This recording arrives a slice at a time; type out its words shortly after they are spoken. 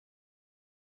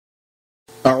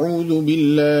أعوذ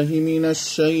بالله من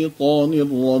الشيطان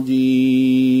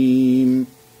الرجيم.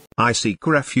 I seek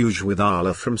refuge with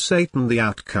Allah from Satan the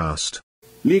outcast.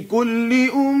 لكل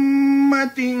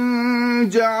أمة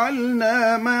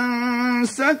جعلنا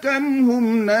منسكا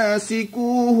هم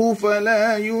ناسكوه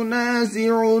فلا ينازعنك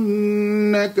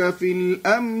في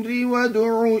الأمر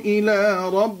وادع إلى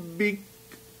ربك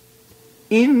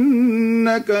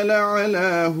إنك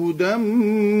لعلى هدى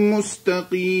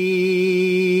مستقيم.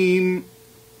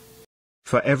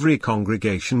 For every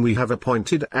congregation we have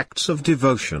appointed acts of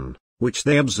devotion, which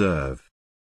they observe.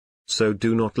 So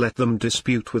do not let them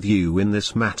dispute with you in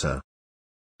this matter.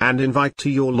 And invite to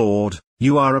your Lord,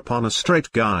 you are upon a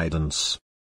straight guidance.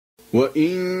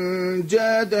 وَإِن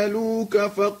جَادَلُوكَ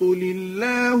فَقُلِ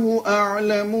اللَّهُ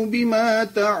أَعْلَمُ بِمَا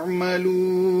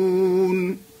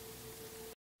تَعْمَلُونَ.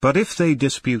 But if they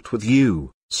dispute with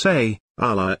you, say,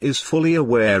 Allah is fully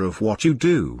aware of what you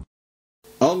do.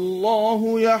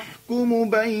 الله يحكم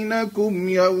بينكم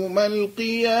يوم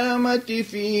القيامة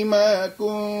فيما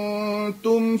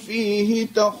كنتم فيه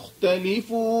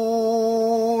تختلفون.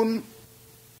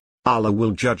 Allah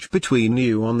will judge between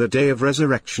you on the day of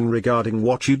resurrection regarding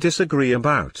what you disagree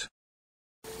about.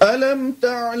 ألم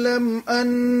تعلم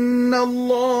أن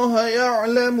الله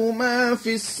يعلم ما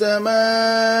في السماء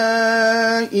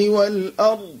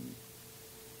والأرض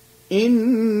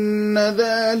إن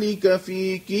ذلك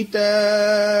في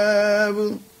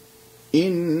كتاب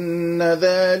إن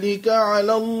ذلك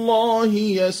على الله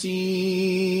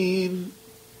يسير.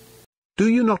 Do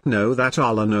you not know that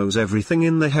Allah knows everything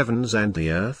in the heavens and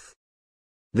the earth?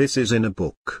 This is in a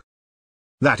book.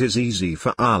 That is easy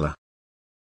for Allah.